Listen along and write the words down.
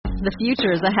The future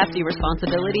is a hefty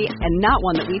responsibility and not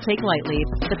one that we take lightly.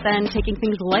 But then taking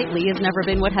things lightly has never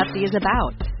been what Hefty is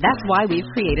about. That's why we've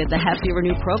created the Hefty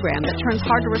Renew program that turns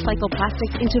hard-to-recycle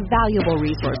plastics into valuable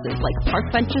resources like park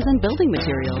benches and building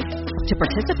materials. To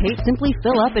participate, simply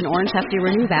fill up an orange Hefty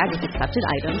Renew bag with accepted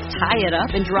items, tie it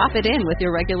up, and drop it in with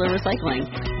your regular recycling.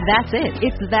 That's it.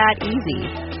 It's that easy.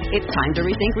 It's time to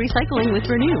rethink recycling with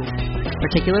Renew.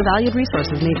 Particular valued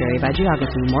resources may vary by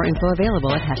geography. More info available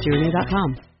at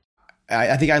heftyrenew.com.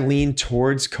 I think I lean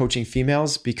towards coaching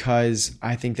females because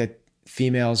I think that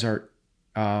females are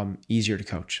easier to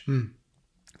coach.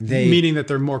 Meaning that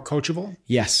they're more coachable?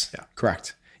 Yes, yeah.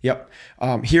 Correct. Yep.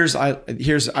 I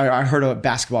heard a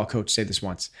basketball coach say this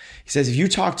once. He says, if you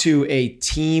talk to a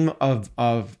team of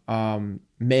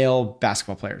male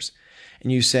basketball players and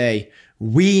you say,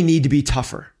 we need to be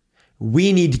tougher,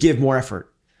 we need to give more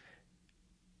effort,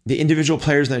 the individual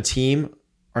players on the team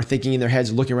are thinking in their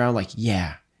heads, looking around like,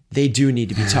 yeah, they do need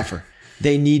to be tougher.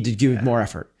 They need to give more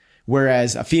effort.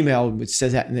 Whereas a female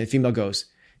says that and the female goes,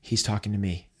 he's talking to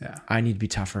me. Yeah. I need to be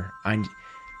tougher.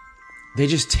 They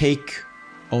just take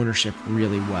ownership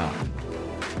really well.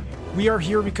 We are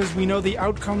here because we know the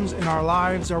outcomes in our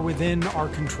lives are within our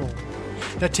control.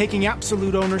 That taking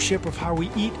absolute ownership of how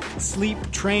we eat, sleep,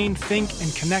 train, think,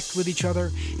 and connect with each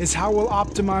other is how we'll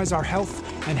optimize our health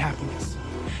and happiness.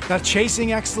 That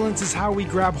chasing excellence is how we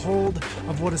grab hold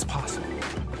of what is possible.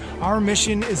 Our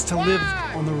mission is to live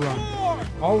on the run,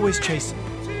 always chasing,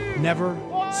 never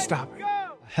stopping.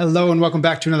 Hello and welcome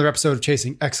back to another episode of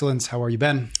Chasing Excellence. How are you,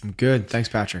 Ben? I'm good. Thanks,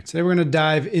 Patrick. Today we're going to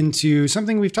dive into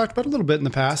something we've talked about a little bit in the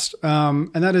past,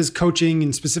 and that is coaching,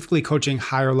 and specifically coaching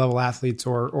higher level athletes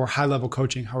or high level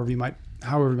coaching, however you might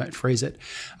phrase it.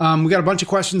 We got a bunch of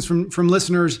questions from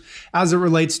listeners as it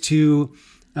relates to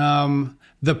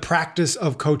the practice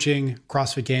of coaching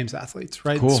CrossFit Games athletes,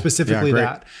 right? Cool. Specifically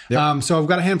that. Yep. So I've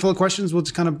got a handful of questions. We'll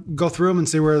just kind of go through them and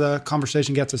see where the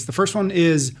conversation gets us. The first one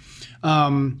is,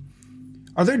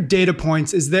 are there data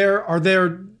points? Are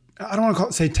there, I don't want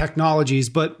to say technologies,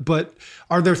 but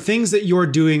are there things that you're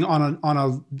doing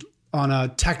on a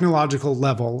technological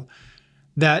level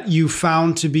that you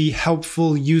found to be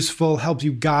helpful, useful, help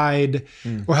you guide,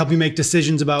 or help you make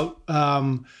decisions about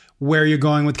where you're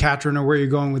going with Katrin or where you're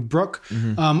going with Brooke?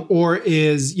 Or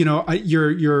is,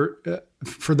 you're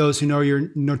for those who know, you're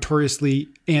notoriously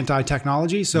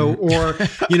anti-technology. So, or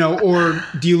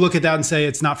do you look at that and say,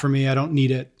 it's not for me, I don't need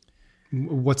it?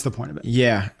 What's the point of it?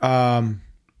 Yeah.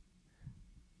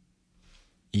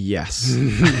 Yes.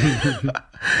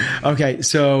 Okay.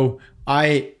 So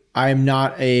I'm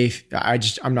not a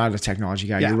technology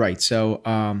guy. Yeah. You're right.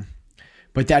 So,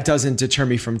 but that doesn't deter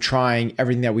me from trying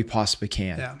everything that we possibly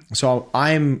can. Yeah. So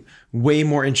I'm way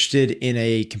more interested in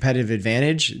a competitive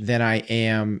advantage than I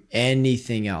am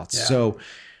anything else. Yeah. So,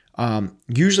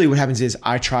 usually what happens is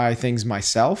I try things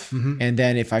myself. And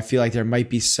then if I feel like there might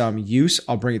be some use,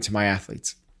 I'll bring it to my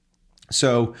athletes.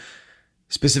 So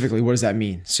specifically, what does that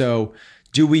mean? So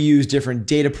do we use different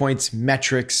data points,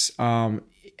 metrics,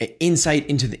 insight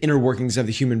into the inner workings of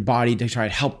the human body to try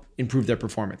to help improve their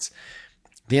performance?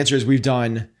 The answer is we've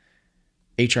done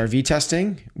HRV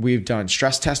testing. We've done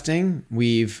stress testing.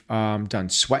 We've done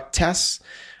sweat tests.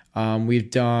 We've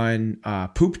done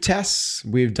poop tests.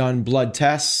 We've done blood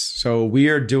tests. So we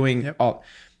are doing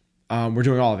we're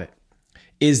doing all of it.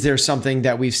 Is there something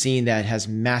that we've seen that has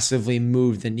massively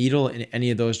moved the needle in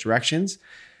any of those directions?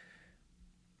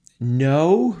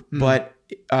 No, but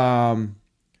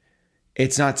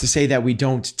it's not to say that we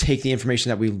don't take the information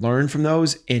that we learn from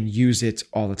those and use it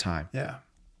all the time. Yeah.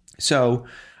 So,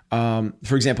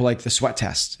 for example, like the sweat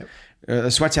test. Yep.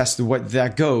 The sweat test, what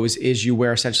that goes is you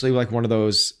wear essentially like one of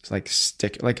those like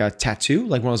a tattoo,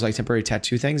 like one of those like temporary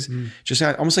tattoo things, just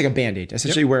almost like a Band-Aid.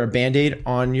 Essentially, you wear a Band-Aid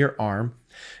on your arm.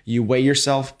 You weigh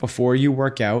yourself before you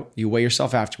work out. You weigh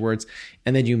yourself afterwards,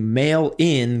 and then you mail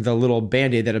in the little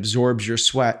Band-Aid that absorbs your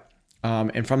sweat.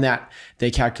 And from that, they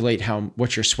calculate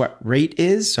what your sweat rate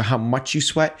is, so how much you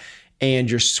sweat, and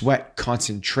your sweat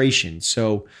concentration.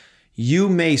 So you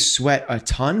may sweat a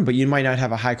ton, but you might not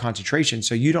have a high concentration.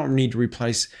 So you don't need to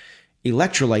replace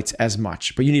electrolytes as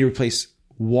much, but you need to replace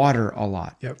water a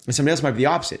lot. Yep. And somebody else might be the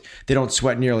opposite. They don't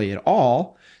sweat nearly at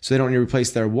all. So they don't need to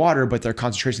replace their water, but their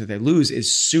concentration that they lose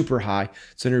is super high.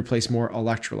 So they need to replace more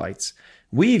electrolytes.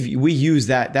 We use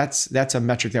that. That's a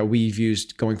metric that we've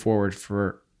used going forward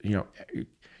for,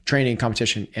 training,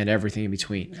 competition, and everything in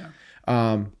between.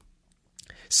 Yeah.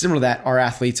 Similar to that,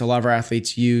 a lot of our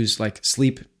athletes use like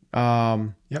sleep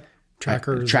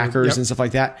trackers and stuff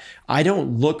like that. I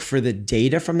don't look for the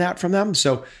data from them.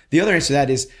 So the other answer to that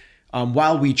is,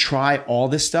 while we try all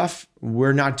this stuff,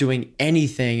 we're not doing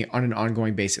anything on an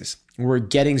ongoing basis. we're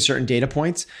getting certain data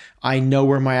points. I know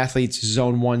where my athletes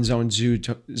zone 1, zone 2,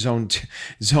 zone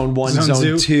 1,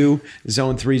 zone 2,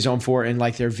 zone 3, zone 4, and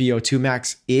like their VO2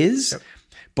 max is. Yep.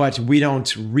 But we don't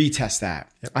retest that.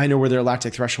 Yep. I know where their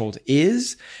lactic threshold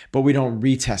is, but we don't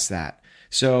retest that.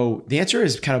 So the answer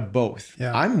is kind of both.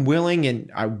 Yeah. I'm willing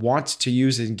and I want to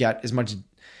use and get as much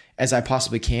as I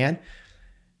possibly can,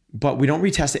 but we don't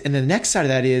retest it. And the next side of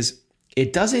that is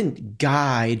it doesn't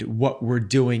guide what we're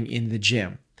doing in the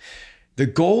gym. The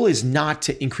goal is not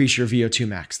to increase your VO2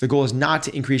 max. The goal is not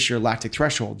to increase your lactic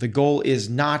threshold. The goal is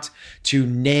not to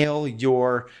nail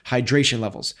your hydration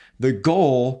levels. The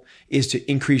goal is to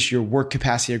increase your work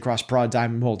capacity across broad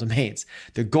diamond mold domains.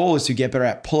 The goal is to get better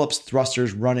at pull-ups,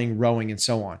 thrusters, running, rowing, and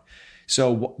so on.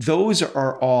 So those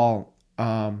are all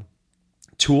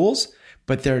tools,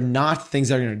 but they're not things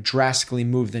that are going to drastically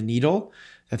move the needle.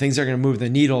 The things that are going to move the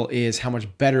needle is how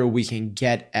much better we can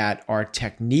get at our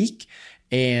technique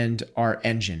and our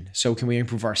engine. So can we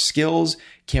improve our skills?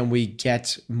 Can we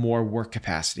get more work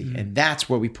capacity? Mm-hmm. And that's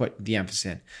where we put the emphasis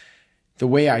in. The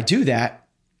way I do that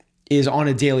is on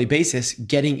a daily basis,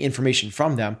 getting information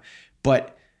from them.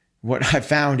 But what I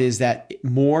found is that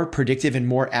more predictive and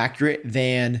more accurate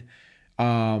than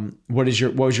what was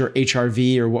your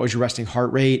HRV or what was your resting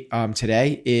heart rate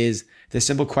today is the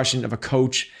simple question of a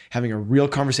coach having a real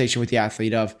conversation with the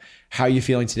athlete of how are you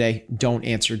feeling today? Don't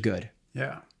answer good.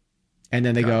 Yeah. And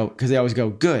then they go, because they always go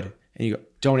good. And you go,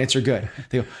 don't answer good.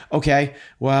 They go, okay,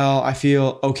 well, I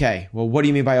feel okay. Well, what do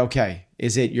you mean by okay?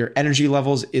 Is it your energy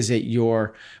levels? Is it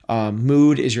your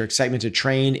mood? Is your excitement to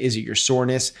train? Is it your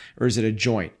soreness? Or is it a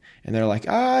joint? And they're like,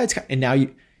 and now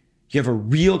you have a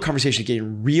real conversation,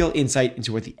 getting real insight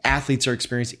into what the athletes are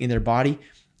experiencing in their body,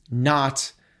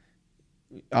 not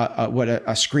what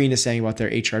a screen is saying about their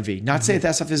HRV. Not saying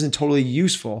that stuff isn't totally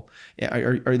useful,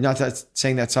 or not that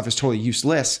saying that stuff is totally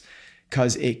useless,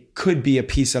 because it could be a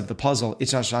piece of the puzzle.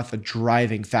 It's not the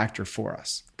driving factor for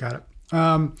us. Got it.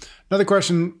 Another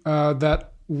question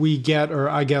that we get, or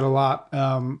I get a lot.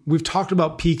 We've talked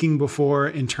about peaking before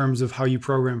in terms of how you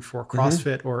program for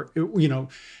CrossFit, or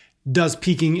does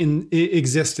peaking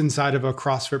exist inside of a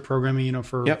CrossFit programming?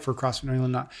 For CrossFit New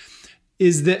England, not.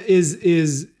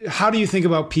 Is how do you think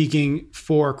about peaking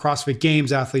for CrossFit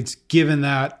Games athletes, given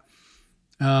that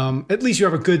at least you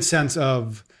have a good sense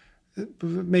of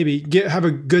have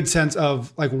a good sense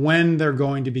of like when they're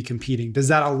going to be competing? Does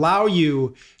that allow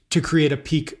you to create a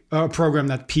program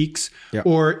that peaks,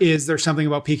 or is there something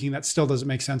about peaking that still doesn't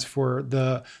make sense for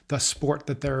the sport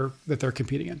that they're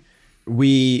competing in?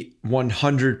 We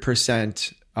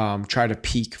 100% try to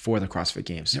peak for the CrossFit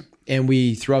Games, and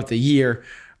we throughout the year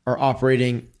are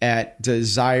operating at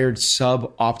desired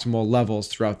suboptimal levels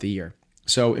throughout the year.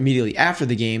 So immediately after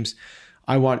the games,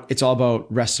 it's all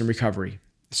about rest and recovery.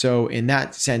 So in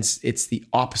that sense, it's the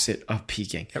opposite of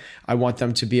peaking. I want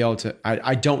them to be able to,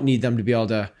 I don't need them to be able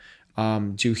to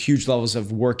do huge levels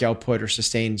of work output or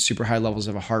sustain super high levels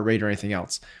of a heart rate or anything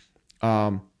else.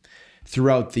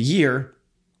 Throughout the year,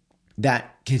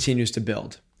 that continues to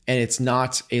build. And it's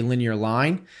not a linear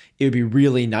line. It would be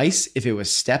really nice if it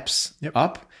was steps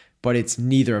up, but it's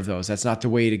neither of those. That's not the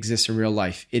way it exists in real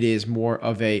life. It is more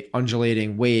of a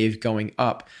undulating wave going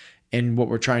up. And what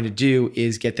we're trying to do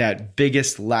is get that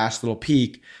biggest last little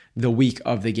peak the week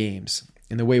of the games.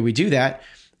 And the way we do that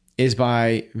is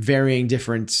by varying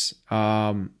different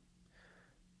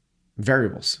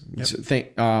variables. So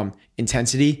think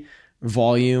intensity,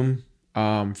 volume,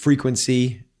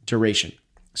 frequency, duration.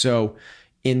 So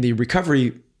in the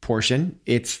recovery portion,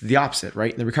 it's the opposite,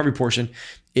 right? In the recovery portion,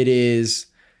 it is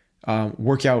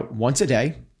work out once a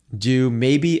day, do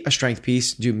maybe a strength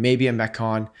piece, do maybe a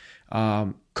Metcon,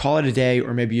 call it a day,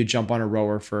 or maybe you jump on a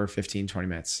rower for 15, 20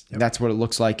 minutes. That's what it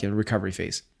looks like in recovery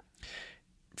phase.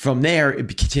 From there,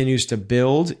 it continues to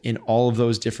build in all of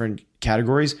those different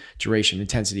categories: duration,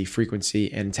 intensity,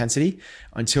 frequency, and intensity,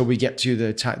 until we get to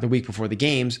the week before the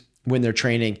games, when they're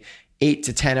training 8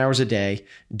 to 10 hours a day,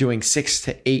 doing 6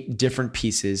 to 8 different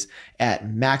pieces at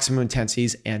maximum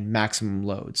intensities and maximum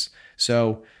loads.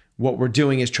 So what we're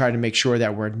doing is trying to make sure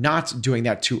that we're not doing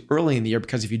that too early in the year,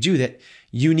 because if you do that,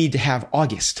 you need to have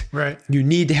August. Right. You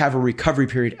need to have a recovery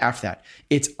period after that.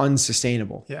 It's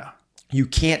unsustainable. Yeah. You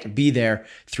can't be there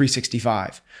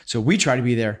 365. So we try to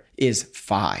be there is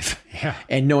 5. Yeah.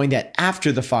 And knowing that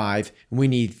after the 5, we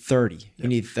need 30. We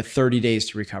need the 30 days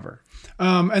to recover.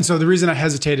 And so the reason I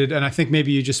hesitated, and I think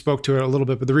maybe you just spoke to it a little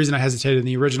bit, but the reason I hesitated in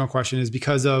the original question is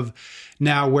because of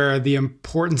now where the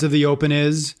importance of the open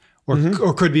is, or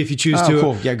could be if you choose to.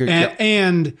 Cool. Yeah, good.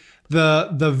 And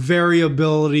the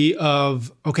variability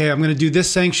of, okay, I'm going to do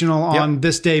this sanctional on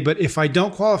this day, but if I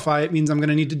don't qualify, it means I'm going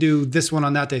to need to do this one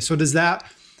on that day. So does that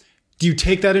do you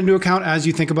take that into account as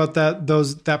you think about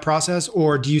that process,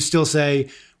 or do you still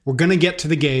say we're going to get to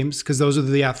the games because those are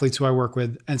the athletes who I work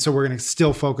with, and so we're going to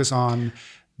still focus on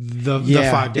the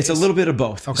 5 days? It's a little bit of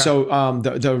both. Okay. So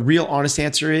the real honest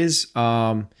answer is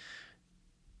no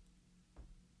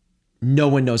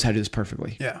one knows how to do this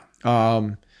perfectly. Yeah.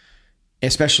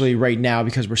 Especially right now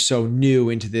because we're so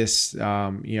new into this,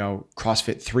 CrossFit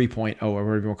 3.0 or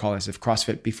whatever you want to call this. If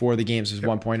CrossFit before the games is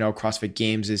 1.0, CrossFit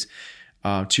Games is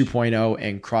 2.0,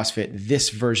 and CrossFit this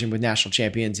version with national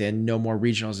champions and no more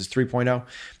regionals is 3.0.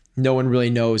 No one really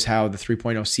knows how the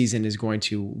 3.0 season is going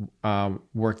to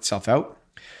work itself out.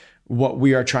 What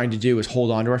we are trying to do is hold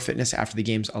on to our fitness after the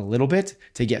games a little bit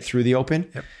to get through the Open.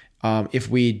 Yep. If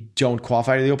we don't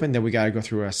qualify to the Open, then we got to go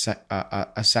through a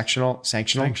sanctional.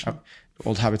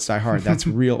 Old habits die hard. That's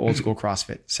real old school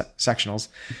CrossFit sectionals.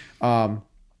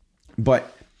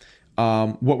 But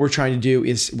what we're trying to do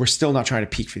is we're still not trying to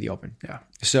peak for the Open. Yeah.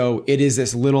 So it is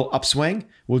this little upswing.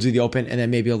 We'll do the Open and then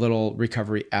maybe a little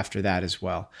recovery after that as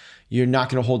well. You're not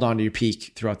going to hold on to your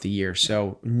peak throughout the year.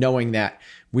 So knowing that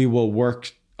we will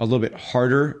work a little bit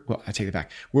harder. Well, I take it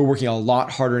back. We're working a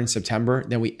lot harder in September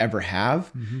than we ever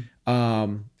have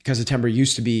because September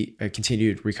used to be a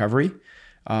continued recovery.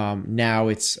 Now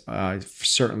it's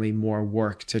certainly more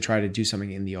work to try to do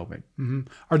something in the Open. Mm-hmm.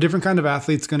 Are different kind of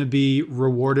athletes going to be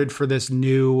rewarded for this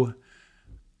new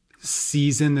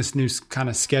season, this new kind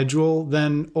of schedule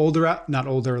than not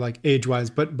older like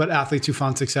age-wise, but athletes who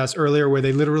found success earlier where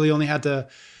they literally only had to,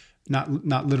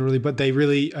 not literally, but they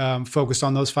really focused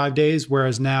on those 5 days,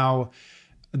 whereas now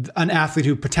an athlete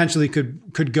who potentially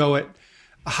could go at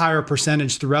a higher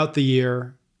percentage throughout the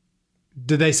year,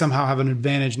 do they somehow have an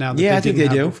advantage now that I think they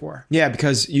do before? Yeah,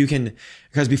 because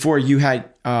before you had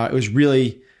it was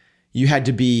really you had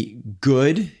to be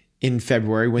good in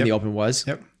February when the Open was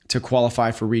to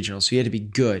qualify for regionals. So you had to be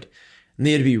good. And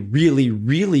they had to be really,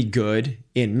 really good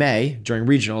in May during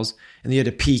regionals, and they had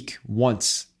to peak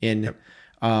once in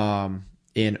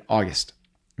August.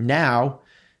 Now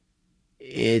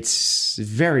it's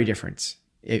very different.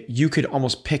 You could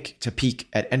almost pick to peak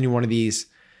at any one of these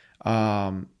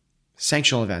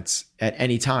sanctional events at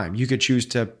any time. You could choose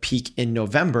to peak in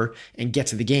November and get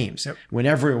to the games when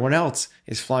everyone else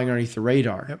is flying underneath the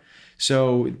radar.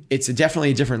 So it's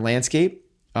definitely a different landscape.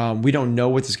 We don't know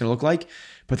what this is going to look like,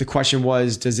 but the question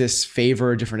was, does this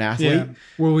favor a different athlete?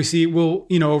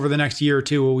 Yeah. Over the next year or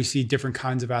two, will we see different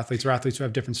kinds of athletes or athletes who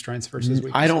have different strengths versus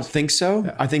weaknesses? I don't think so.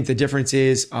 Yeah. I think the difference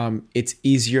is it's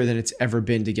easier than it's ever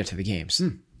been to get to the games.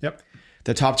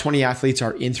 The top 20 athletes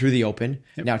are in through the Open.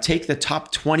 Now take the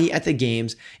top 20 at the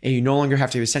games and you no longer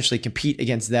have to essentially compete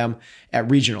against them at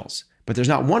regionals. But there's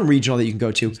not one regional that you can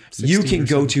go to. You can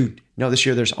go to, this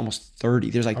year there's almost 30.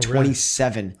 There's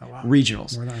 27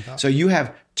 regionals. More than I thought. So you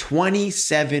have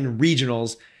 27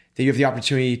 regionals that you have the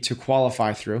opportunity to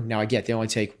qualify through. Now I get they only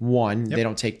take one. They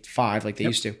don't take 5 like they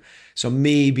used to. So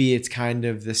maybe it's kind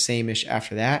of the same-ish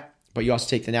after that. But you also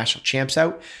take the national champs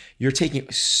out. You're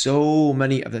taking so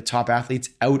many of the top athletes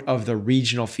out of the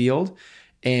regional field.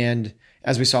 And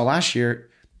as we saw last year,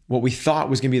 what we thought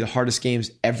was going to be the hardest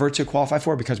games ever to qualify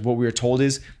for, because what we were told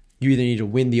is you either need to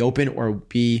win the Open or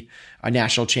be a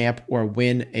national champ or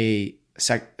win a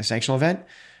sanctional event.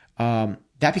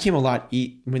 That became a lot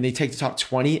when they take the top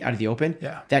 20 out of the Open.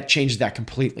 That changes that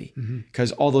completely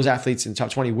because all those athletes in the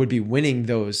top 20 would be winning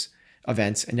those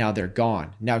events, and now they're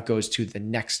gone. Now it goes to the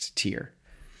next tier.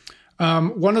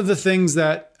 One of the things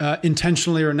that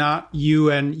intentionally or not, you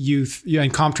and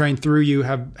CompTrain through you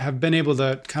have been able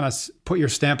to kind of put your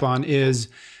stamp on is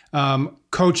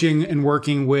coaching and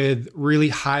working with really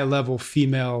high level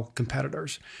female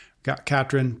competitors. Got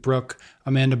Katrin, Brooke,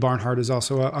 Amanda Barnhart is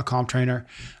also a comp trainer,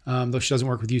 though she doesn't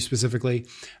work with you specifically.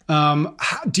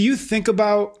 Do you think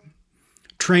about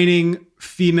training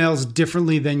females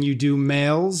differently than you do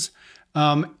males?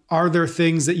 Are there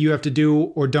things that you have to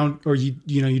do or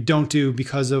you don't do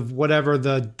because of whatever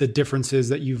the difference is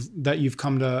that you've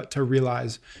come to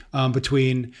realize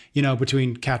between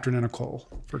Katrin and Nicole,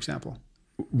 for example?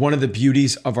 One of the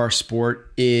beauties of our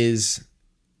sport is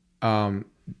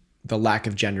the lack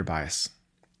of gender bias.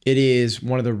 It is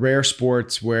one of the rare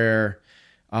sports where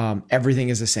everything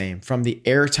is the same, from the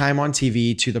airtime on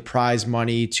TV to the prize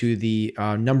money to the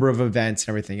number of events and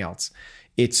everything else.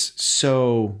 It's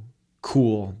so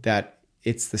cool that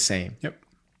it's the same.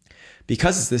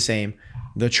 Because it's the same,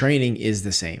 the training is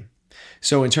the same.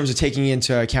 So in terms of taking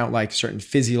into account like certain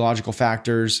physiological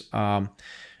factors, I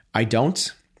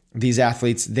don't. These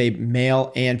athletes, they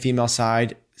male and female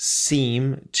side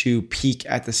seem to peak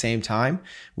at the same time,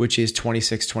 which is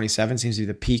 26, 27 seems to be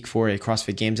the peak for a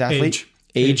CrossFit Games athlete.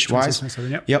 Age-wise.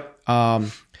 Yep.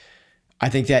 I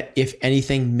think that if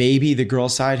anything, maybe the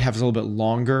girls' side has a little bit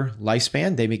longer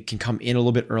lifespan. They can come in a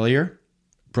little bit earlier.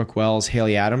 Brooke Wells,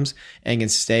 Haley Adams, and can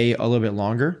stay a little bit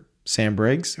longer. Sam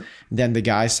Briggs. Than the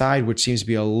guys' side, which seems to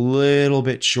be a little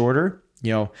bit shorter.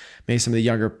 You know, maybe some of the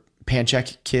younger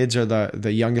Pancheck kids are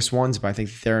the youngest ones, but I think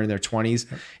they're in their 20s.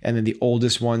 And then the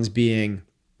oldest ones being,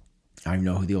 I don't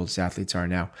know who the oldest athletes are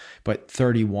now, but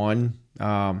 31.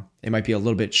 It might be a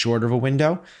little bit shorter of a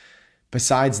window.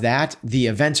 Besides that, the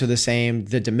events are the same.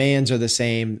 The demands are the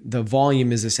same. The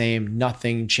volume is the same.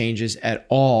 Nothing changes at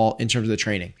all in terms of the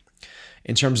training.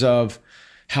 In terms of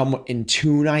how in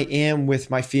tune I am with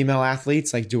my female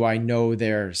athletes, like do I know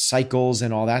their cycles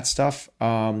and all that stuff?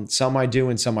 Some I do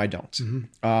and some I don't.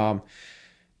 Mm-hmm.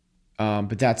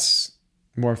 But that's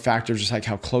more a factor, just like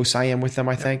how close I am with them,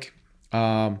 I think.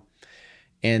 And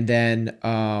then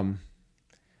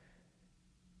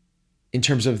in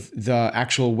terms of the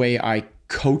actual way I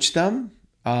coach them,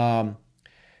 I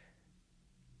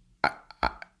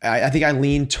think I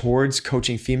lean towards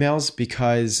coaching females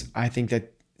because I think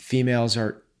that females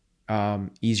are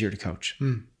easier to coach.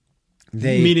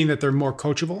 Meaning that they're more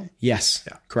coachable? Yes.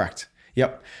 Yeah. Correct.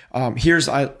 Yep. I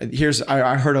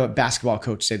heard a basketball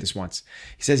coach say this once.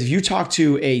 He says, if you talk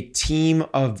to a team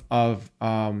of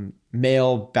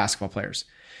male basketball players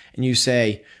and you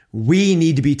say, we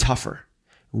need to be tougher,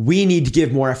 we need to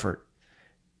give more effort,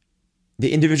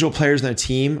 the individual players on the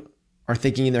team are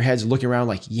thinking in their heads, looking around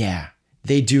like, yeah,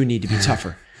 they do need to be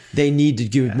tougher. They need to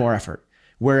give more effort.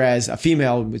 Whereas a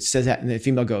female says that and the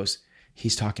female goes,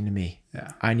 he's talking to me.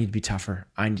 Yeah. I need to be tougher.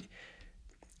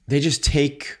 They just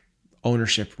take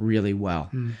ownership really well.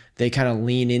 They kind of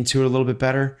lean into it a little bit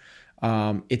better.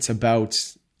 It's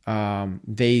about,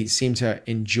 they seem to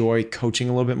enjoy coaching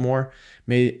a little bit more.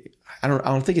 Maybe, I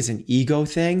don't think it's an ego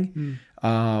thing.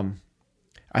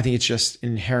 I think it's just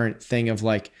an inherent thing of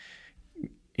like,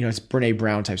 you know, it's Brene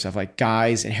Brown type stuff. Like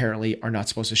guys inherently are not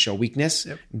supposed to show weakness.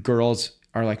 Yep. Girls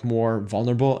are like more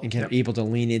vulnerable and can be able to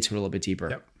lean into it a little bit deeper.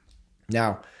 Yep.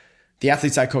 Now, the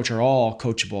athletes I coach are all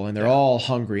coachable and they're all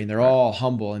hungry and they're all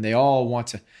humble and they all want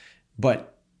to,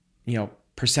 but you know,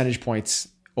 percentage points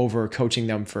over coaching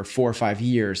them for 4 or 5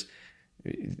 years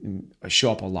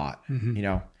show up a lot, you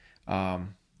know?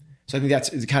 So I think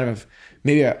that's kind of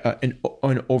maybe an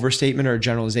overstatement or a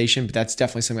generalization, but that's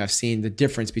definitely something I've seen, the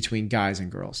difference between guys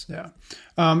and girls. Yeah.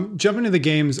 Jumping to the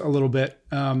games a little bit,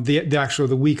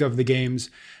 the week of the games,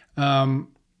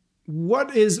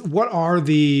 what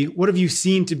have you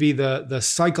seen to be the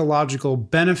psychological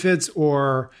benefits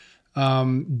or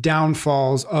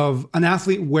downfalls of an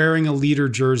athlete wearing a leader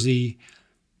jersey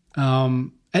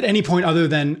at any point other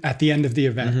than at the end of the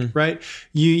event, right?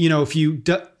 You know, if you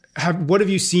what have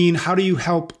you seen? How do you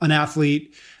help an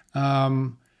athlete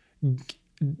deal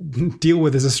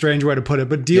with is a strange way to put it,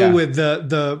 but deal with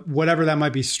the whatever that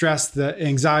might be, stress, the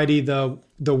anxiety, the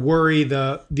worry,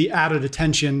 the added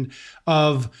attention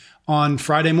of on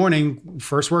Friday morning,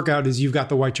 first workout is you've got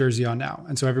the white jersey on now.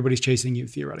 And so everybody's chasing you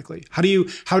theoretically. How do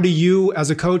you as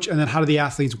a coach, and then how do the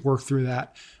athletes work through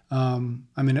that? I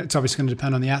mean, it's obviously going to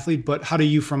depend on the athlete, but how do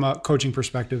you from a coaching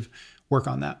perspective work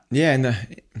on that? Yeah.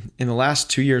 In the last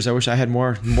 2 years, I wish I had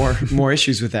more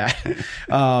issues with that.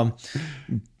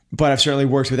 But I've certainly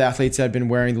worked with athletes that have been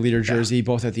wearing the leader jersey,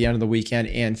 both at the end of the weekend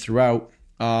and throughout.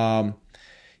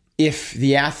 If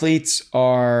the athletes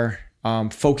are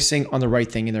focusing on the right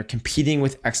thing and they're competing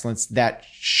with excellence, that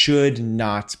should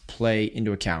not play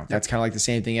into account. That's kind of like the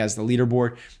same thing as the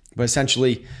leaderboard. But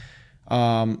essentially,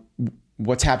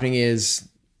 what's happening is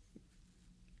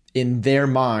in their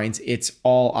minds, it's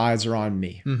all eyes are on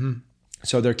me.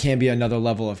 So there can be another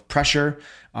level of pressure.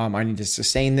 I need to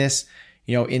sustain this.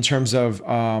 You know, in terms of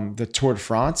the Tour de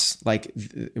France, like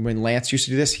when Lance used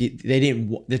to do this,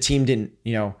 the team didn't,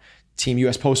 you know, Team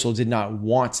US Postal did not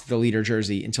want the leader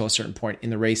jersey until a certain point in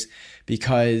the race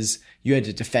because you had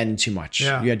to defend too much.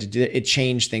 Yeah. You had to it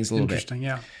changed things a little bit. Interesting,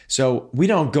 yeah. So we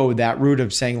don't go that route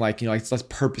of saying like, you know, like let's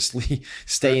purposely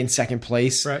stay in second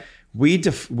place. Right. We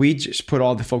just put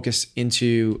all the focus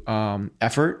into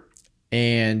effort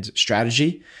and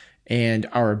strategy and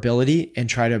our ability and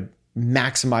try to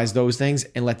maximize those things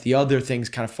and let the other things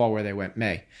kind of fall where they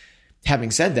may.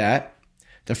 Having said that,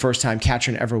 the first time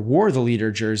Katrin ever wore the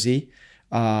leader jersey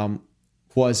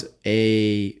was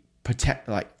a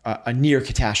near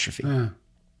catastrophe.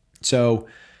 So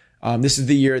this is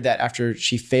the year that after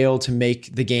she failed to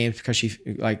make the games because she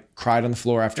like cried on the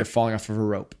floor after falling off of a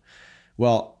rope.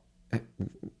 Well,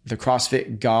 the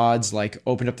CrossFit gods like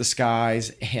opened up the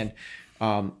skies and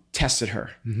tested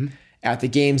her. At the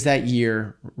games that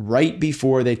year, right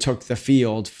before they took the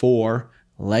field for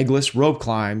legless rope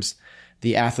climbs,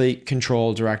 the athlete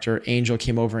control director, Angel,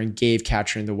 came over and gave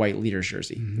Katrin the white leader's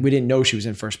jersey. We didn't know she was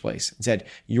in first place, and said,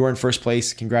 "You're in first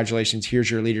place. Congratulations. Here's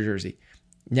your leader jersey.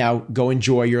 Now go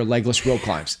enjoy your legless rope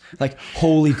climbs." Like,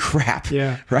 holy crap.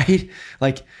 Yeah. Right?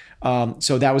 Like,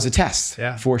 so that was a test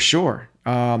for sure.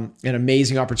 An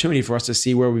amazing opportunity for us to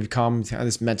see where we've come to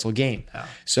this mental game. Yeah.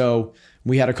 So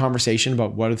we had a conversation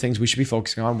about what are the things we should be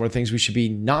focusing on, what are the things we should be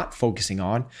not focusing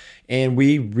on. And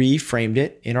we reframed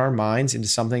it in our minds into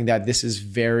something that this is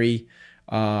very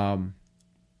doable.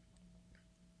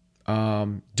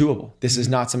 This is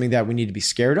not something that we need to be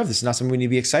scared of. This is not something we need to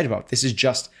be excited about. This is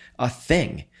just a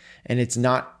thing. And it's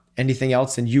not anything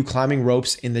else than you climbing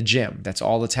ropes in the gym. That's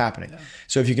all that's happening. Yeah.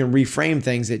 So if you can reframe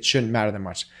things, it shouldn't matter that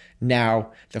much.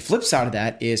 Now, the flip side of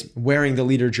that is wearing the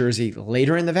leader jersey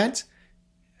later in the event.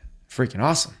 Freaking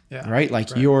awesome. Yeah. Right?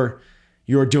 Like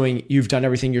you've done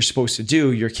everything you're supposed to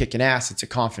do. You're kicking ass. It's a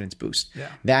confidence boost. Yeah.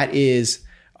 That is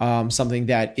something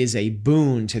that is a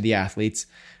boon to the athletes.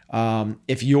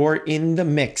 If you're in the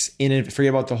mix, forget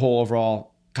about the whole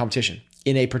overall competition,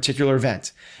 in a particular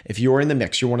event, if you're in the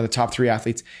mix, you're one of the top 3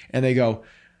 athletes, and they go,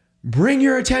 "Bring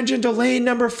your attention to lane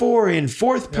number 4. In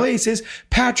 4th place is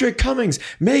Patrick Cummings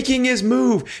making his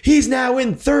move. He's now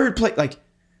in 3rd place." Like,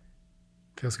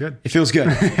 feels good. It feels good.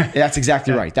 That's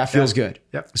exactly right. That feels good.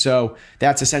 Yep. So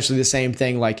that's essentially the same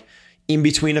thing. Like, in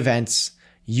between events,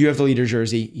 you have the leader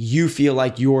jersey. You feel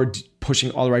like you're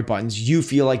pushing all the right buttons. You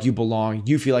feel like you belong.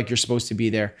 You feel like you're supposed to be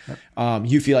there. Yep.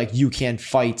 You feel like you can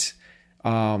fight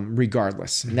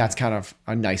regardless. And that's kind of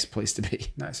a nice place to be.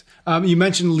 Nice. You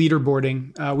mentioned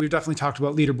leaderboarding. We've definitely talked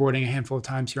about leaderboarding a handful of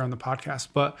times here on the podcast,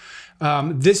 but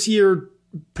this year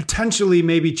potentially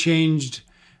maybe changed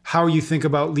how you think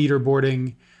about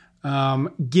leaderboarding,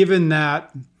 given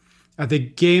that at the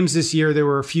games this year there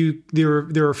were a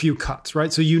few cuts,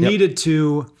 right? So you needed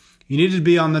to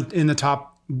be in the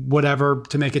top whatever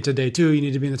to make it to day 2. You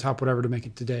need to be in the top whatever to make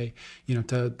it to day,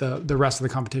 to the rest of the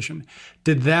competition.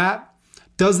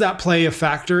 Does that play a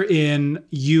factor in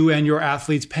you and your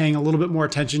athletes paying a little bit more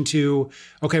attention to,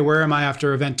 okay, where am I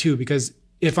after event 2? Because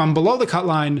if I'm below the cut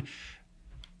line,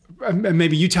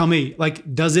 maybe you tell me,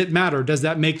 like, does it matter? Does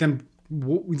that make them,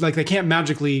 like, they can't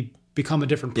magically become a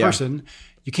different person? Yeah.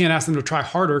 You can't ask them to try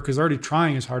harder because they're already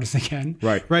trying as hard as they can.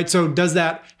 Right. So does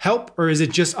that help, or is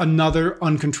it just another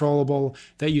uncontrollable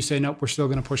that you say, nope, we're still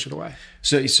going to push it away?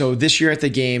 So this year at the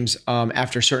games,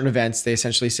 after certain events, they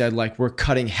essentially said, like, we're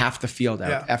cutting half the field out.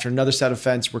 Yeah. After another set of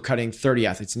events, we're cutting 30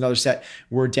 athletes. Another set,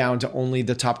 we're down to only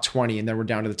the top 20, and then we're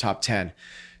down to the top 10.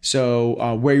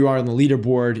 So where you are on the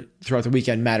leaderboard throughout the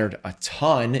weekend mattered a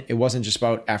ton. It wasn't just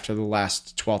about after the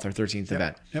last 12th or 13th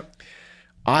event. Yep.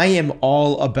 I am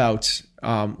all about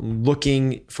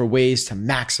looking for ways to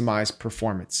maximize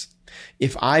performance.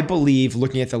 If I believe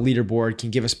looking at the leaderboard can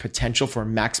give us potential for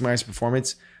maximized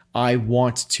performance, I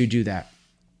want to do that.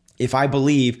 If I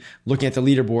believe looking at the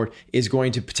leaderboard is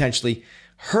going to potentially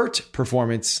hurt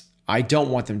performance, I don't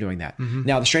want them doing that. Mm-hmm.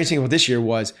 Now, the strange thing about this year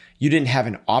was you didn't have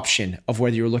an option of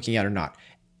whether you were looking at it or not.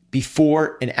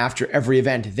 Before and after every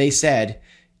event, they said,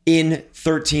 in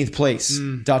 13th place, ... Yep.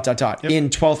 In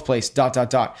 12th place, ... In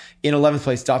 11th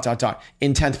place, ...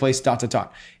 In 10th place, ...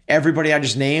 Everybody I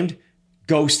just named,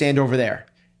 go stand over there.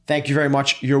 Thank you very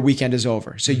much. Your weekend is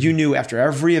over. So you knew after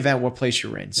every event what place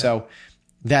you're in. Yep. So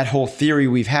that whole theory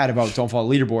we've had about don't follow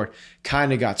the leaderboard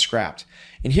kind of got scrapped.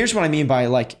 And here's what I mean by,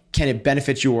 like, can it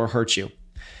benefit you or hurt you?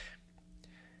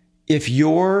 If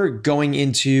you're going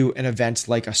into an event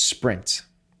like a sprint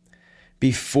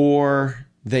before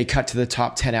they cut to the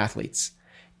top 10 athletes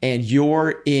and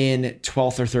you're in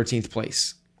 12th or 13th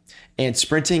place and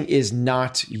sprinting is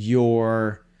not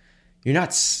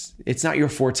it's not your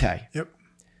forte. Yep.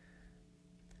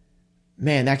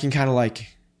 Man, that can kind of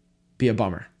like be a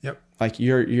bummer. Yep. Like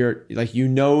you're like,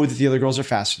 that the other girls are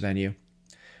faster than you.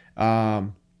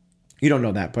 You don't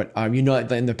know that, but you know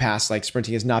that in the past, like,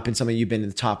 sprinting has not been something you've been in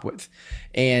the top with,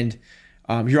 and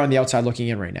you're on the outside looking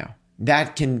in right now.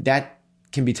 That can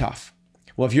be tough.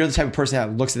 Well, if you're the type of person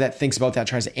that looks at that, thinks about that,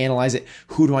 tries to analyze it,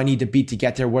 who do I need to beat to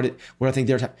get there? What do I think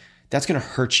that's going to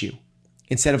hurt you.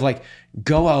 Instead of, like,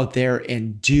 go out there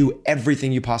and do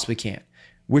everything you possibly can,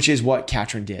 which is what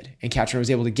Katrin did, and Katrin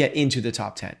was able to get into the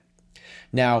top 10.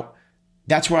 Now,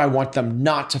 that's where I want them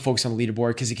not to focus on the leaderboard,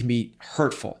 because it can be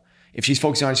hurtful. If she's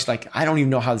focusing on it, she's like, I don't even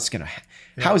know how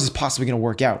how is this possibly going to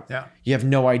work out? Yeah. You have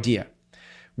no idea.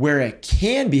 Where it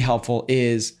can be helpful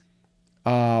is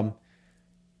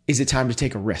it time to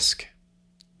take a risk?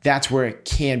 That's where it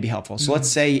can be helpful. So let's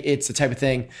say it's the type of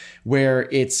thing where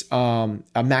it's a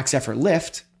max effort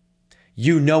lift.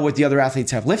 You know what the other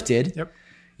athletes have lifted. Yep.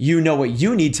 You know what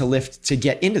you need to lift to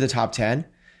get into the top 10.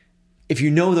 if you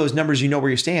know those numbers, you know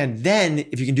where you stand, then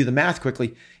if you can do the math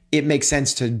quickly, it makes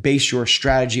sense to base your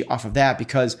strategy off of that,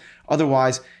 because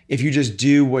otherwise, if you just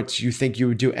do what you think you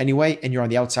would do anyway, and you're on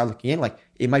the outside looking in, like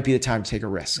it might be the time to take a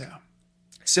risk. Yeah.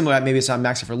 Similar, maybe it's not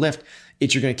max for lift,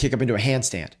 it's you're going to kick up into a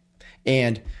handstand.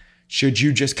 And should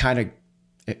you just kind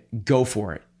of go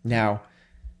for it? Now,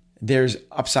 there's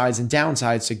upsides and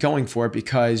downsides to going for it,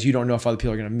 because you don't know if other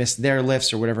people are going to miss their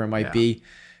lifts or whatever it might be.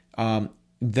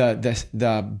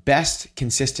 The best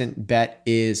consistent bet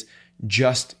is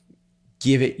just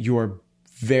give it your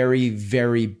very,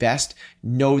 very best.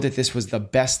 Know that this was the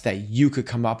best that you could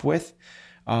come up with,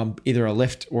 either a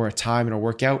lift or a time in a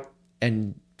workout.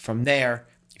 And from there,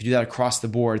 if you do that across the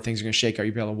board, things are going to shake out.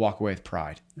 You'll be able to walk away with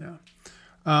pride. Yeah.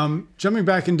 Jumping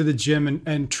back into the gym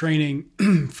and training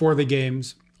for the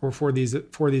games or for these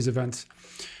events,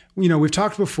 we've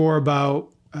talked before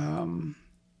about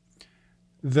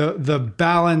the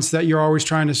balance that you're always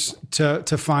trying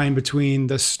to find between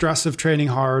the stress of training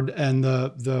hard and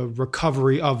the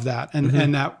recovery of that,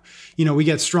 and that we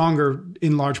get stronger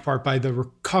in large part by the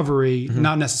recovery,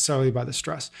 not necessarily by the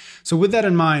stress. So with that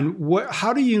in mind,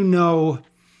 how do you know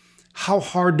how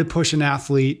hard to push an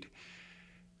athlete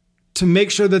to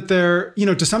make sure that they're,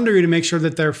 to some degree, to make sure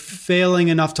that they're failing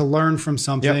enough to learn from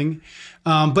something,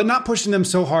 but not pushing them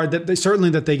so hard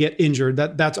that they get injured.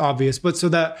 That's obvious, but so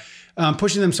that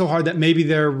pushing them so hard that maybe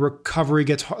their recovery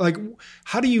gets hard. Like,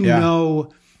 how do you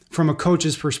know from a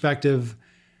coach's perspective,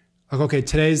 like, okay,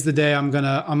 today's the day I'm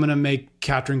gonna make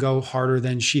Katrin go harder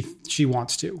than she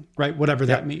wants to, right? Whatever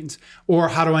that means. Or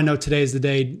how do I know today is the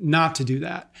day not to do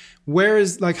that?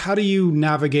 How do you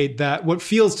navigate that? What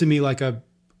feels to me like a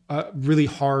really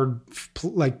hard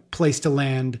place to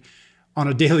land on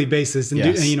a daily basis and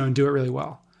do it really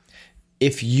well.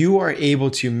 If you are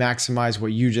able to maximize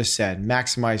what you just said,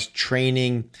 maximize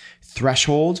training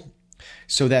threshold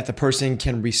so that the person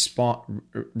can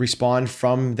respond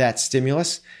from that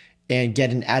stimulus and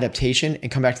get an adaptation and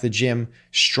come back to the gym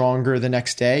stronger the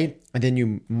next day, and then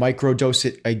you microdose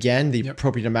it again, the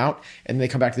appropriate amount, and they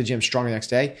come back to the gym stronger the next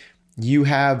day, you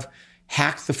have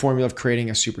hacked the formula of creating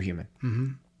a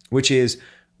superhuman, which is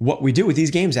what we do with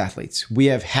these games athletes. We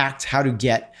have hacked how to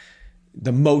get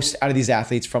the most out of these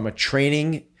athletes from a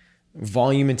training,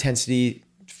 volume, intensity,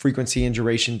 frequency, and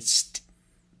duration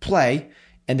play,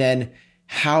 and then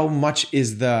how much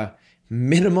is the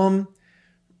minimum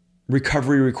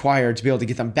recovery required to be able to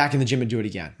get them back in the gym and do it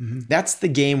again. That's the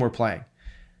game we're playing.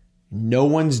 No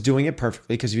one's doing it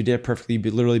perfectly, because if you did it perfectly,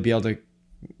 you'd literally be able to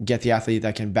get the athlete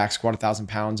that can back squat 1,000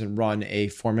 pounds and run a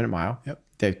 4-minute mile.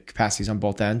 The capacities on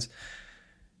both ends.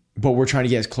 But we're trying to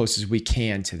get as close as we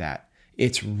can to that.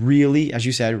 It's really, as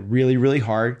you said, really, really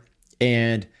hard.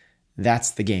 And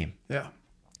that's the game. Yeah.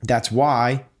 That's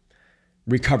why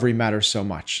recovery matters so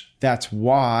much. That's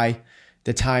why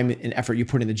the time and effort you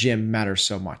put in the gym matters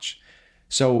so much.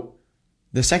 So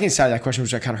the second side of that question,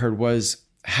 which I kind of heard, was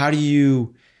how do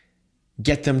you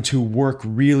get them to work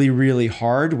really, really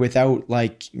hard without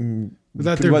there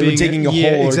being taking a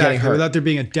hole or getting hurt, without there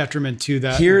being a detriment to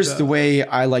that? Here's the way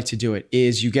I like to do it: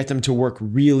 is you get them to work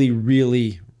really,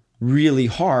 really, really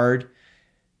hard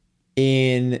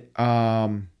in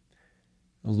low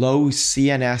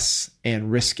CNS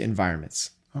and risk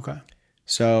environments. Okay.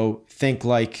 So think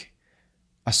like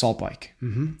assault bike.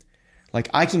 Like,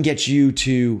 I can get you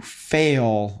to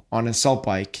fail on an assault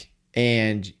bike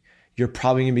and you're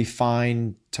probably going to be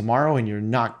fine tomorrow and you're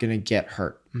not going to get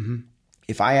hurt.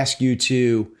 If I ask you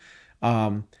to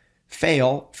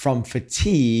fail from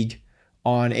fatigue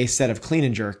on a set of clean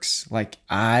and jerks, like,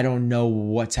 I don't know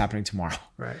what's happening tomorrow.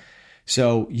 Right.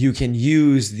 So you can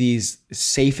use these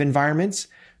safe environments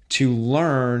to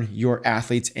learn your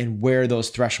athletes and where those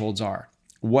thresholds are.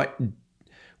 What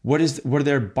do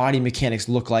their body mechanics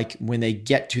look like when they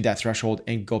get to that threshold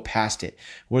and go past it?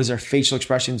 What is their facial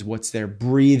expressions? What's their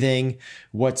breathing?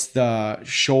 What's the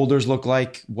shoulders look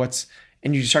like?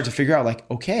 And you start to figure out, like,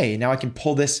 okay, now I can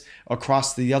pull this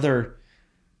across the other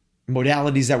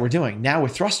modalities that we're doing. Now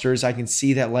with thrusters, I can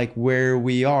see that, like, where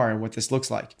we are and what this looks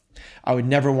like. I would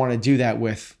never want to do that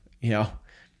with,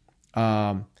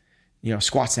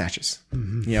 squat snatches.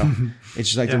 It's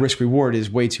just like the risk reward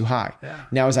is way too high.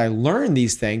 Now, as I learn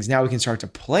these things, now we can start to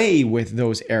play with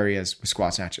those areas with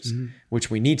squat snatches,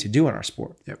 which we need to do in our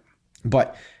sport.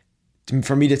 But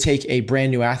for me to take a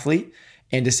brand new athlete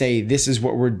and to say, this is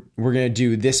what we're going to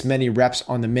do this many reps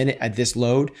on the minute at this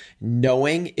load,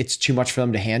 knowing it's too much for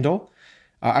them to handle.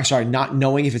 Not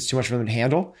knowing if it's too much for them to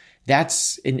handle.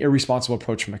 That's an irresponsible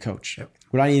approach from a coach.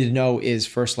 What I need to know is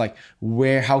first, like,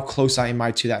 how close am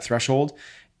I to that threshold?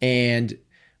 And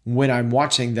when I'm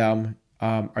watching them,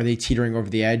 are they teetering over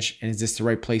the edge? And is this the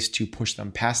right place to push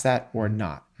them past that or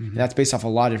not? And that's based off a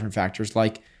lot of different factors.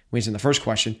 Like we answered in the first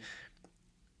question,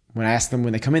 when I ask them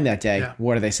when they come in that day,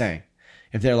 what are they saying?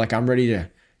 If they're like, I'm ready to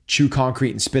chew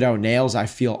concrete and spit out nails, I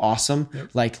feel awesome.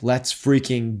 Like, let's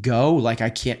freaking go. Like, I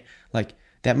can't, like,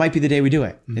 that might be the day we do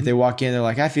it. If they walk in, they're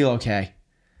like, I feel okay.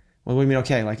 Well, what do you mean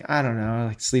okay? Like, I don't know.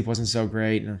 Like, sleep wasn't so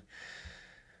great. And,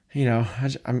 you know,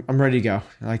 I'm ready to go.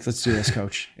 Like, let's do this,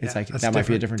 coach. It's like, that might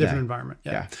be a different day. Environment.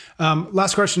 Yeah.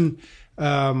 Last question.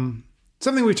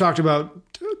 Something we've talked about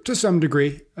to some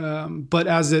degree, but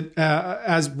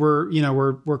as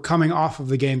we're coming off of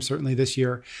the game, certainly this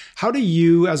year, how do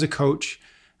you as a coach,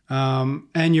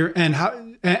 and your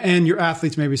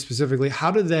athletes maybe specifically,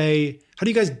 how do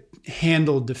you guys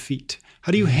handle defeat?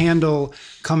 How do you handle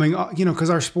coming, because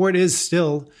our sport is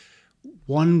still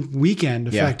one weekend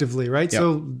effectively, right?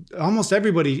 So almost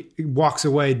everybody walks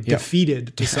away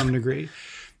defeated to some degree.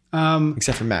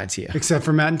 Except for Matt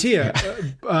and Tia.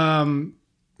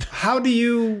 How do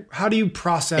you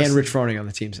process, and Rich Froning on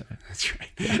the team side? That's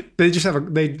right. They just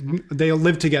they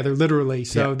live together literally.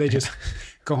 So they just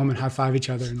go home and high five each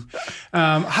other. And,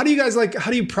 how do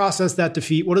you process that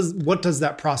defeat? What does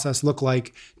that process look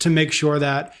like to make sure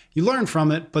that you learn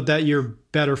from it, but that you're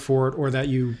better for it, or that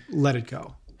you let it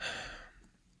go?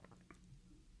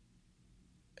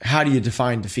 How do you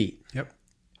define defeat? Yep.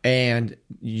 And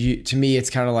to me, it's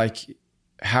kind of like,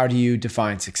 how do you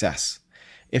define success?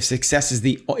 If success is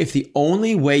if the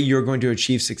only way you're going to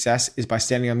achieve success is by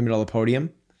standing on the middle of the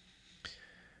podium,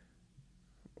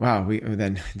 wow,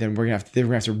 then we're gonna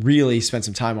have to really spend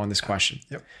some time on this question.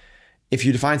 Yep. If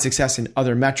you define success in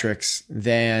other metrics,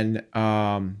 then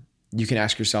you can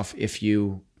ask yourself if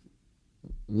you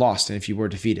lost and if you were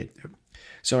defeated. Yep.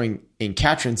 So in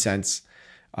Katrin's sense,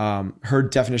 her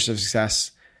definition of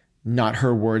success, not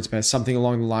her words, but something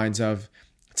along the lines of,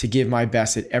 to give my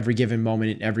best at every given moment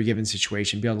in every given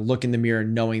situation, be able to look in the mirror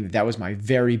knowing that was my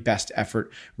very best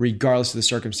effort, regardless of the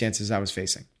circumstances I was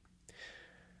facing.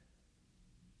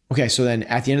 Okay, so then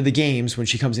at the end of the games, when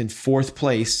she comes in fourth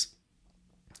place,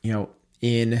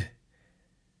 in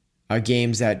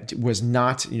games that was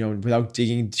not, without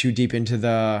digging too deep into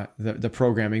the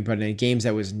programming, but in games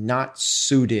that was not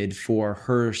suited for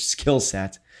her skill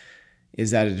set,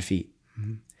 is that a defeat?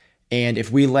 Mm-hmm. And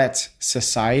if we let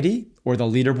society or the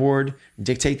leaderboard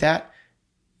dictate that,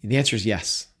 the answer is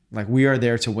yes. Like, we are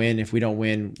there to win. If we don't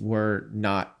win, we're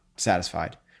not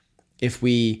satisfied. If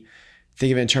we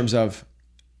think of it in terms of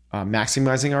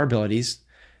maximizing our abilities,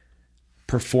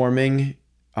 performing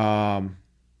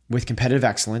with competitive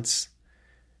excellence,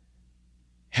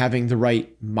 having the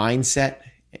right mindset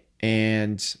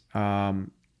and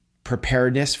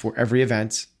preparedness for every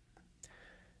event,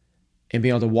 and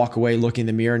being able to walk away looking in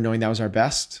the mirror knowing that was our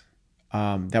best,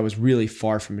 that was really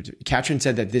far from it. Katrin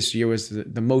said that this year was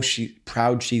the most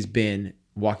proud she's been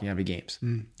walking out of games.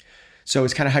 So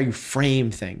it's kind of how you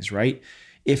frame things, right?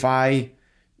 If I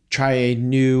try a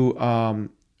new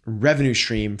revenue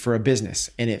stream for a business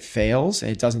and it fails and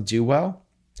it doesn't do well,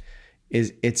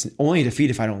 it's only a defeat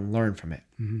if I don't learn from it.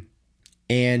 Mm-hmm.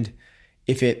 And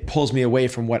if it pulls me away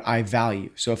from what I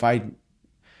value. So if I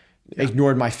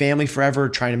ignored my family forever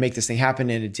trying to make this thing happen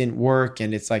and it didn't work,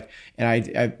 and it's like, and I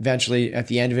eventually at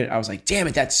the end of it, I was like, damn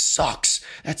it, that sucks.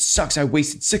 I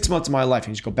wasted 6 months of my life,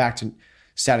 and you just go back to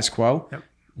status quo. Yep.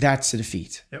 That's a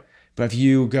defeat. Yep. But if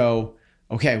you go,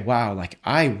 okay, wow, like,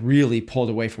 I really pulled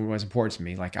away from what was important to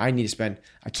me. Like, I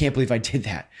can't believe I did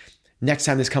that. Next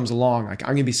time this comes along, like,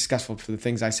 I'm going to be successful for the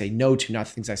things I say no to, not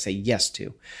the things I say yes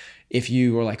to. If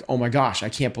you are like, oh my gosh, I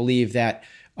can't believe that,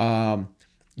 I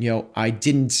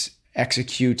didn't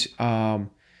execute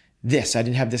this. I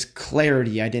didn't have this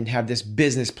clarity. I didn't have this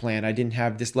business plan. I didn't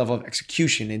have this level of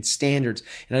execution and standards,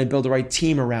 and I didn't build the right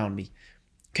team around me.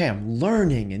 Okay, I'm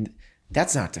learning, and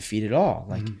that's not defeat at all.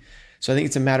 Like, so I think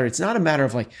it's not a matter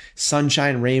of like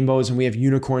sunshine and rainbows and we have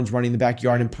unicorns running in the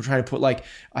backyard and trying to put like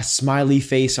a smiley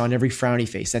face on every frowny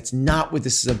face. That's not what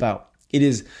this is about. It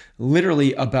is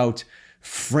literally about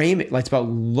framing, like, it's about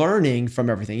learning from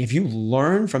everything. If you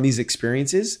learn from these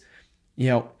experiences,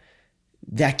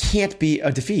 that can't be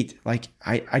a defeat. Like,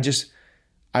 I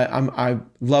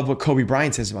love what Kobe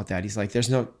Bryant says about that. He's like,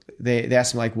 they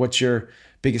asked him, like, what's your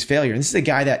biggest failure? And this is a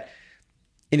guy that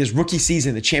in his rookie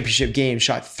season, the championship game,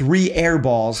 shot 3 air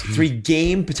balls, 3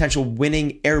 game potential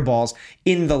winning air balls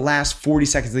in the last 40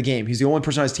 seconds of the game. He's the only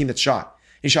person on his team that shot.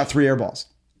 He shot 3 air balls.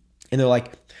 And they're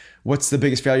like, what's the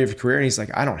biggest failure of your career? And he's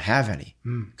like, I don't have any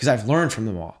because I've learned from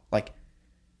them all. Like,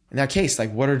 in that case,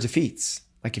 like, what are defeats?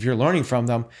 Like, if you're learning from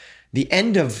them, the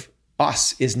end of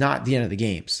us is not the end of the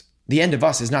games. The end of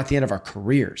us is not the end of our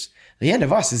careers. The end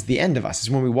of us is the end of us, is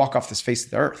when we walk off this face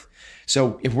of the earth.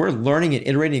 So if we're learning and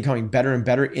iterating and becoming better and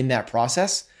better in that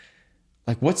process,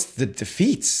 like what's the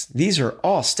defeats? These are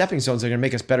all stepping stones that are going to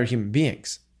make us better human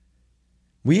beings.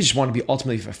 We just want to be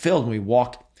ultimately fulfilled when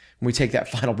we take that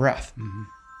final breath. Mm-hmm.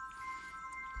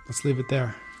 Let's leave it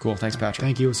there. Cool. Thanks, Patrick.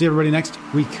 Thank you. We'll see everybody next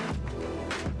week.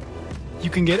 You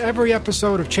can get every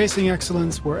episode of Chasing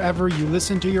Excellence wherever you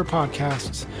listen to your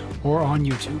podcasts or on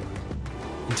YouTube.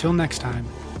 Until next time,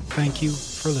 thank you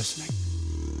for listening.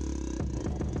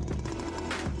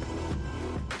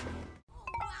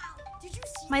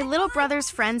 My little brother's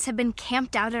friends have been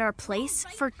camped out at our place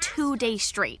for 2 days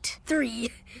straight.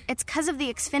 3. It's because of the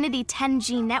Xfinity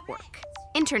 10G network.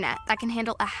 Internet that can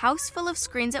handle a house full of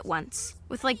screens at once,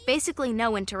 with basically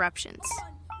no interruptions.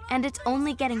 And it's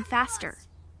only getting faster.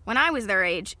 When I was their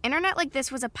age, internet like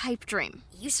this was a pipe dream.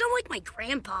 You sound like my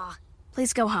grandpa.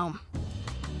 Please go home.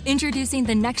 Introducing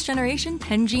the next generation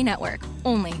 10G network,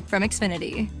 only from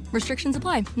Xfinity. Restrictions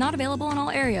apply, not available in all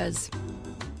areas.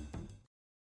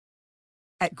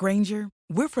 At Grainger,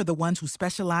 we're for the ones who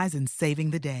specialize in saving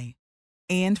the day,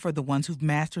 and for the ones who've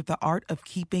mastered the art of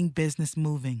keeping business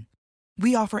moving.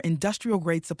 We offer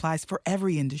industrial-grade supplies for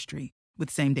every industry, with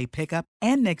same-day pickup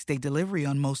and next-day delivery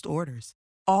on most orders,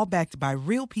 all backed by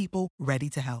real people ready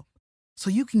to help. So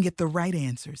you can get the right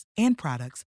answers and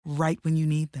products right when you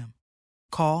need them.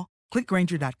 Call,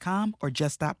 clickgrainger.com, or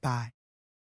just stop by.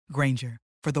 Grainger,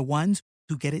 for the ones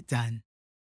who get it done.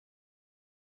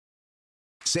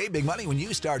 Save big money when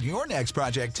you start your next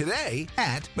project today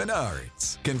at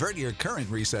Menards. Convert your current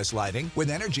recessed lighting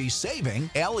with energy-saving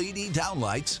LED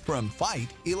downlights from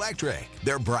Fight Electric.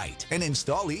 They're bright and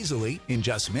install easily in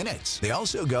just minutes. They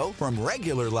also go from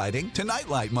regular lighting to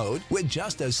nightlight mode with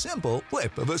just a simple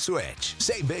flip of a switch.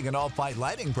 Save big on all Fight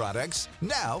lighting products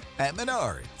now at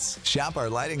Menards. Shop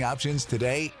our lighting options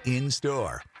today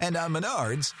in-store and on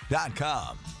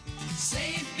Menards.com.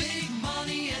 Save